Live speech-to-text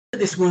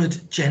This word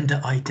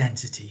gender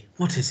identity,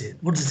 what is it?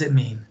 What does it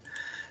mean?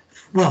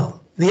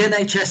 Well, the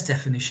NHS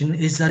definition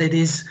is that it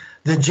is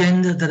the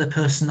gender that a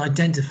person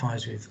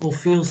identifies with or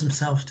feels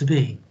themselves to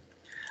be.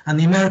 And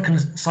the American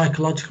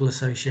Psychological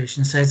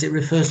Association says it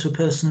refers to a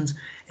person's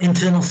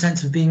internal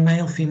sense of being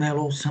male, female,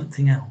 or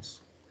something else.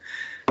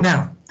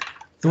 Now,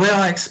 the way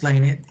I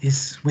explain it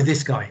is with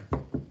this guy,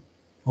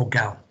 or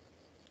gal,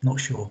 not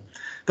sure.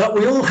 But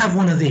we all have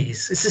one of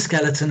these. It's a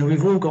skeleton, and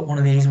we've all got one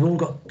of these. We've all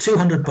got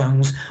 200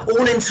 bones,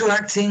 all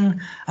interacting.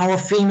 Our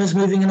femurs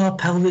moving in our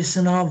pelvis,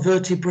 and our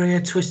vertebrae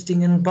are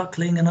twisting and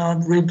buckling, and our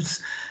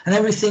ribs, and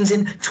everything's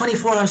in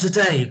 24 hours a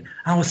day.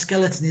 Our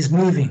skeleton is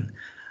moving.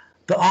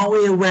 But are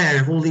we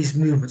aware of all these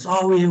movements?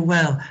 Are we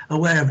aware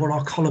of what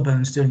our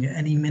collarbone's doing at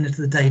any minute of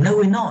the day? No,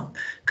 we're not,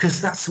 because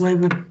that's the way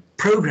we're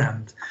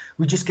programmed.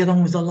 We just get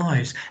on with our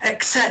lives,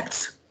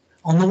 except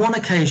on the one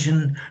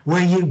occasion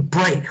where you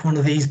break one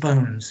of these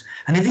bones.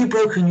 And if you've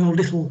broken your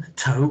little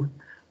toe,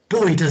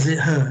 boy, does it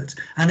hurt.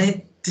 And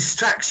it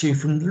distracts you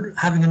from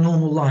having a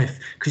normal life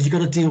because you've got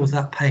to deal with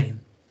that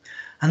pain.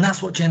 And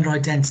that's what gender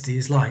identity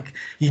is like.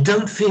 You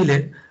don't feel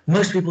it.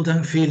 Most people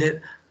don't feel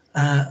it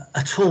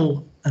at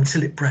all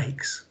until it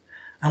breaks.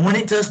 And when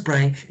it does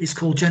break, it's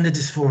called gender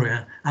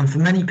dysphoria. And for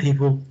many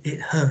people,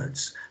 it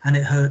hurts, and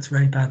it hurts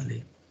very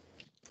badly.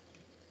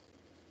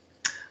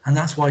 And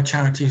that's why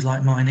charities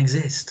like mine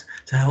exist,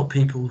 to help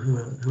people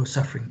who are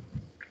suffering.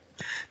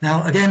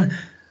 Now, again,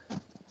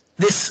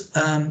 this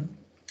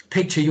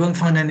picture, you won't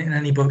find it in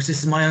any books. This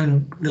is my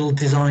own little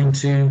design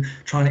to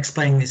try and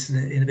explain this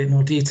in a bit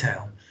more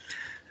detail.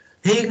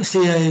 Here you can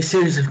see a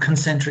series of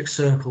concentric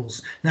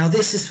circles. Now,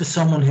 this is for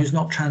someone who's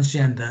not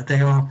transgender. They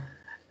are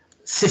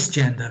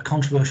cisgender,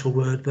 controversial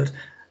word, but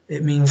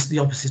it means the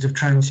opposite of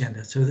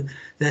transgender. So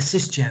they're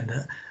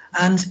cisgender.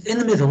 And in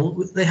the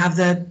middle, they have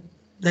their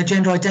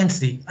gender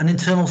identity, an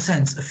internal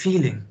sense, a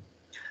feeling.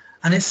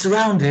 And it's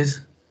surrounded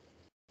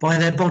by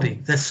their body,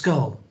 their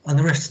skull, and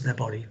the rest of their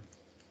body.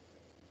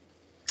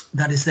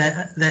 That is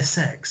their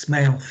sex,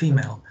 male,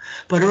 female.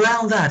 But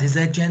around that is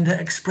their gender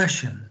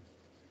expression.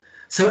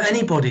 So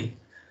anybody,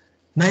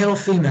 male or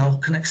female,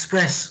 can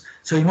express.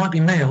 So you might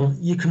be male,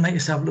 you can make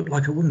yourself look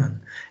like a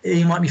woman.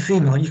 You might be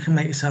female, you can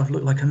make yourself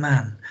look like a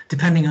man,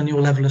 depending on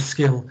your level of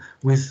skill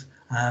with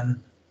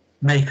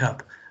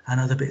makeup and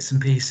other bits and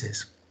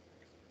pieces.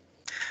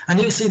 And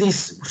you see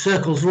these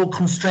circles are all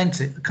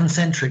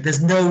concentric.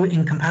 There's no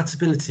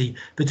incompatibility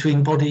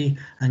between body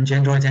and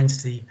gender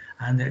identity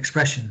and their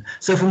expression.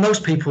 So for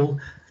most people,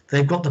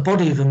 they've got the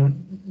body of a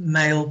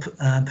male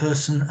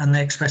person and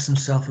they express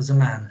themselves as a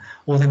man,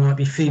 or they might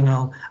be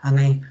female and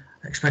they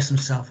express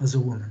themselves as a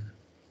woman.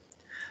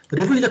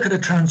 But if we look at a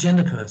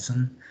transgender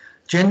person,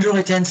 gender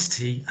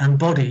identity and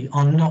body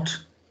are not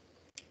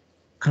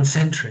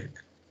concentric.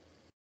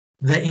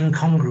 They're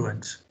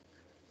incongruent.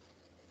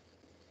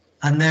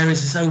 And there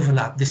is this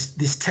overlap, this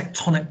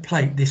tectonic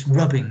plate, this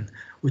rubbing,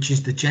 which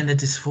is the gender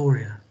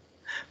dysphoria.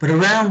 But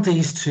around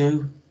these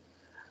two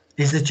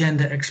is the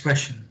gender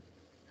expression.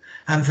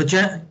 And for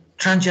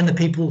transgender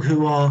people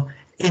who are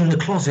in the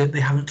closet,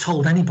 they haven't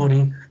told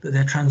anybody that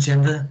they're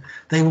transgender,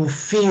 they will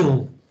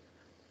feel,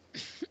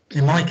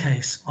 in my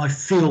case, I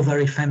feel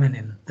very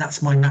feminine.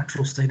 That's my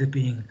natural state of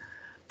being.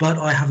 But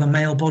I have a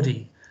male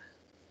body.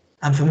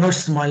 And for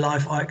most of my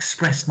life, I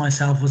expressed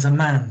myself as a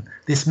man,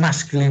 this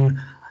masculine,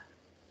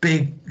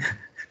 big,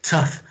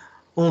 tough,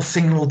 all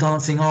singing, all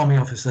dancing army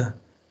officer.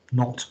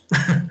 Not.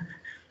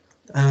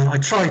 I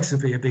tried to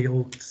be a big,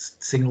 all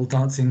singing, all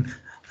dancing,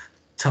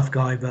 tough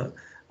guy, but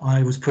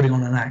I was putting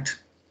on an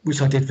act, which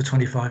I did for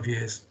 25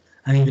 years.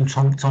 And even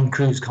Tom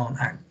Cruise can't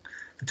act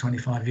for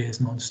 25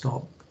 years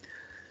non-stop.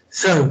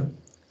 So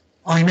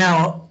I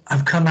now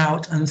have come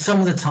out, and some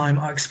of the time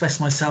I express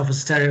myself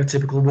as a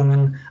stereotypical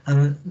woman,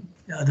 and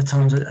other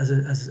times as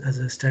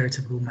a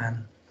stereotypical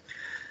man.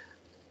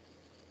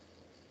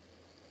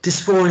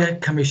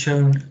 Dysphoria can be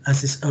shown as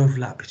this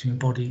overlap between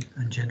body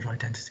and gender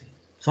identity.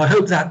 So I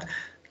hope that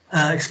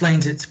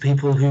explains it to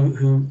people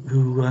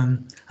who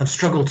have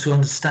struggled to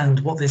understand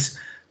what this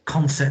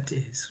concept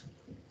is.